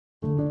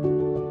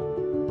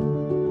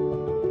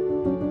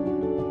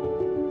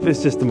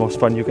It's just the most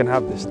fun you can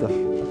have, this stuff.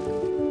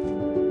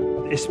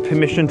 It's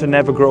permission to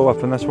never grow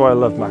up, and that's why I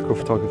love macro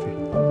photography.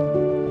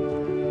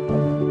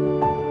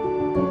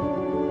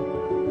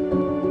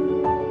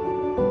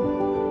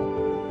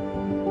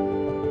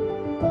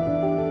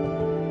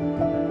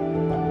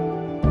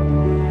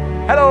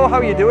 Hello, how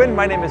are you doing?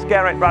 My name is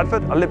Geraint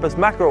Radford, Olympus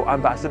Macro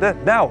Ambassador.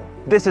 Now,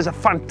 this is a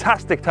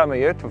fantastic time of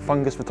year for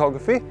fungus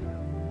photography,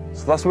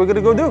 so that's what we're going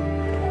to go do.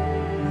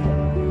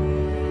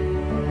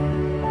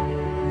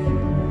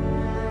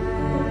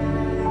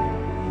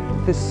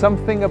 There's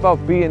something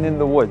about being in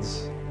the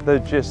woods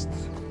that just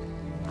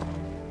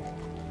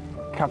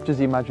captures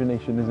the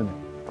imagination, isn't it?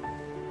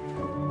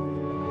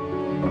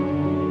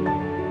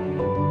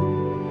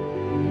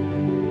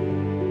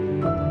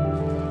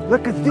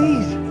 Look at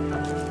these!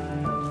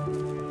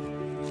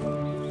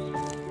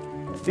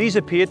 These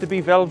appear to be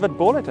velvet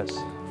boletus.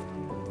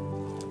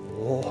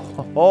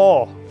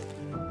 Oh.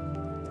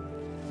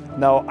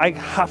 Now I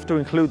have to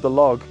include the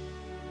log.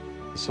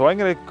 So I'm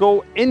going to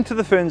go into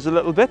the ferns a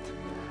little bit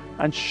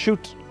and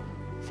shoot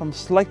from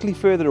slightly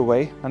further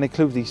away and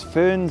include these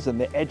ferns and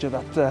the edge of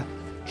that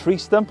tree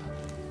stump.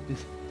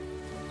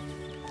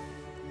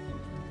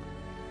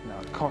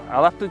 Now,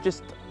 I'll have to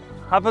just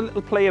have a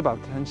little play about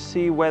and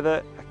see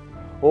whether...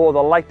 Oh,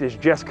 the light is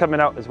just coming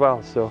out as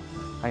well, so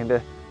I'm going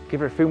to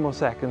give it a few more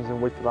seconds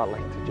and wait for that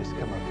light to just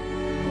come out.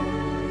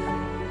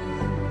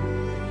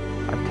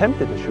 I'm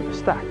tempted to shoot a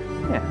stack,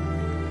 yeah.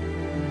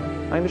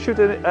 I'm going to shoot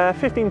a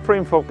 15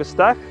 frame focus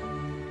stack,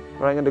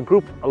 where I'm going to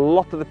group a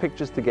lot of the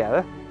pictures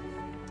together.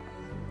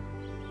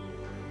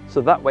 So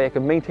that way I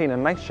can maintain a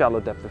nice shallow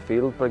depth of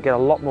field, but get a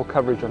lot more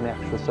coverage on the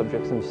actual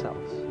subjects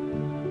themselves.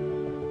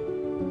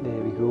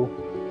 There we go.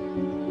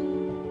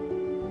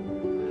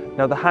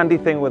 Now the handy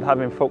thing with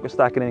having focus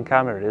stacking in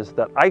camera is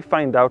that I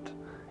find out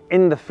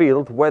in the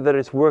field whether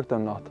it's worked or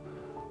not,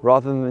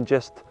 rather than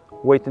just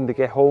waiting to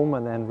get home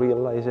and then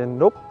realizing,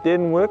 nope,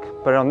 didn't work.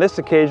 But on this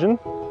occasion,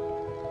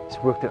 it's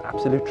worked an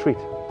absolute treat.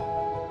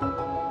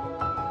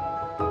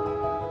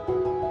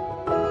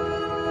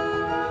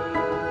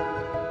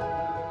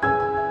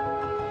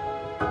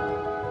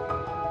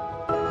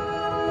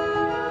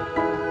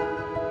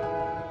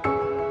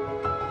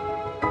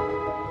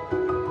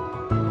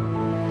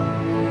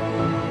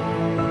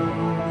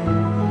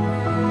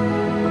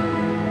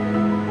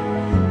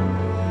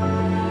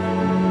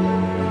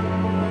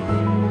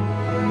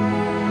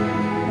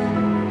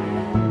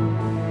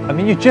 I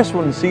mean, you just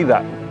wouldn't see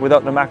that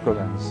without the macro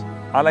lens.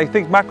 And I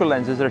think macro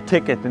lenses are a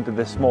ticket into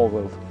this small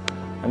world.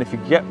 And if you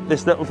get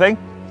this little thing,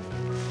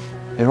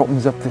 it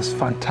opens up this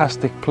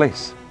fantastic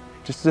place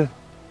just to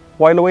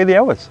while away the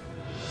hours.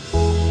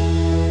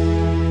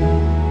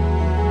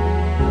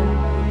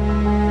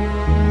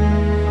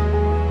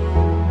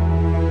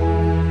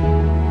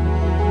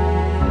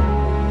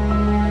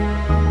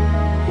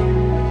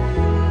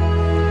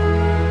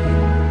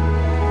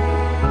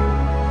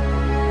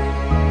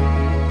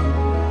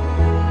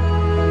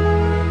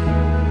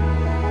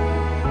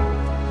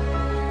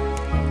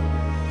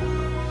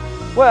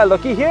 Well,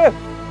 looky here,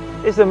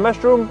 it's a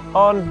mushroom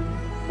on,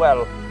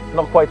 well,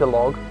 not quite a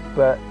log,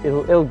 but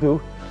it'll do.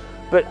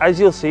 But as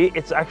you'll see,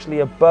 it's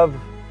actually above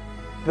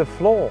the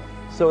floor.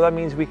 So that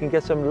means we can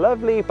get some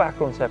lovely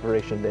background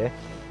separation there.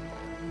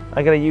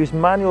 I'm going to use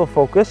manual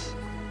focus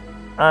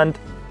and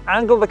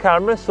angle the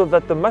camera so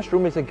that the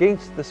mushroom is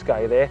against the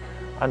sky there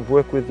and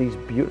work with these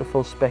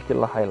beautiful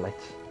specular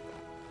highlights.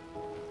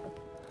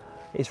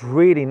 It's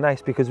really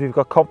nice because we've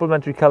got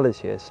complementary colors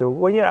here. So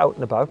when you're out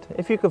and about,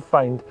 if you can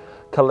find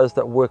colors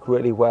that work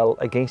really well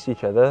against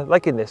each other,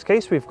 like in this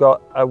case, we've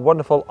got a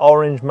wonderful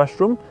orange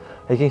mushroom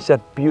against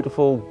that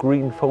beautiful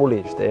green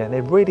foliage there, and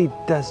it really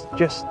does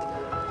just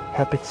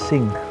help it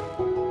sing.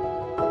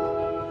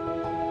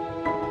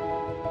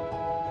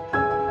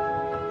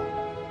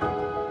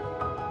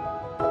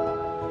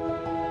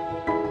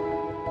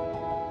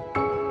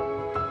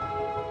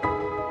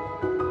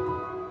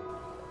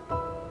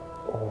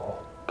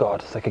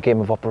 God, it's like a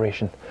game of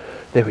Operation.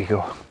 There we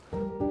go.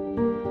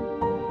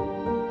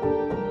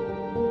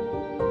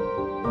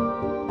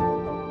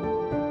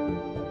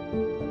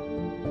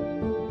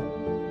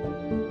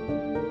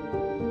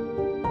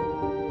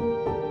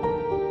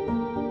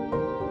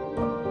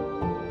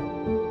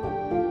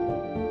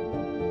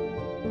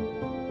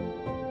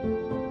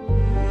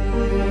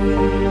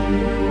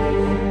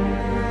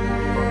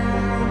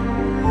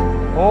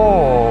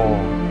 Oh,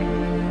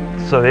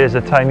 so there's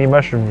a tiny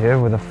mushroom here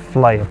with a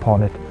fly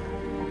upon it.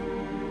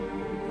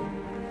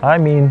 I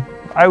mean,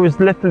 I was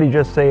literally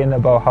just saying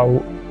about how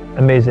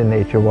amazing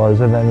nature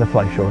was, and then the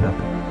fly showed up.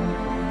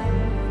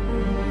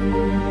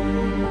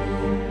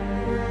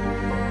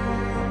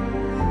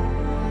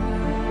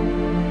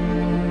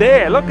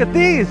 There, look at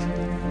these!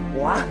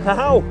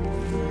 Wow!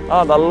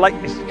 Oh, the light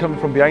is coming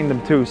from behind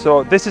them too.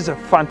 So this is a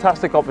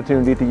fantastic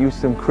opportunity to use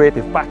some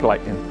creative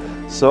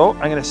backlighting. So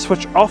I'm going to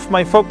switch off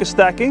my focus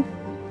stacking.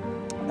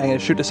 I'm going to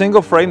shoot a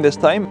single frame this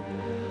time.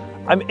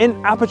 I'm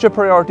in aperture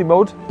priority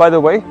mode, by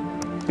the way,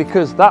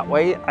 because that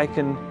way I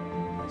can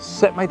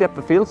set my depth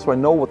of field so I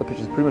know what the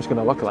picture is pretty much going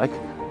to look like,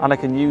 and I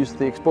can use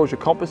the exposure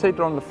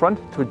compensator on the front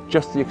to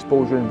adjust the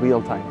exposure in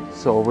real time.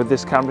 So with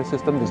this camera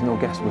system, there's no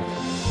guesswork.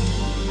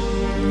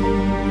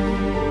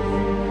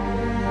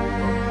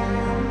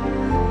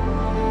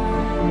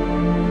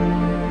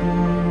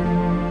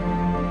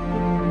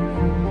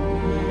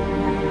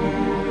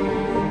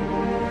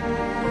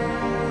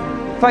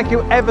 Thank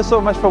you ever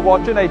so much for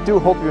watching. I do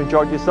hope you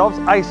enjoyed yourselves.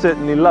 I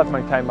certainly love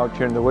my time out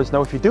here in the woods.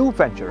 Now, if you do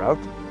venture out,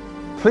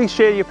 please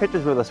share your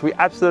pictures with us. We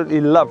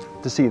absolutely love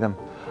to see them.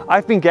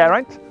 I've been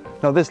Geraint.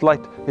 Now this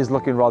light is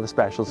looking rather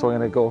special, so I'm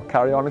going to go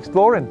carry on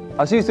exploring.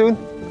 I'll see you soon.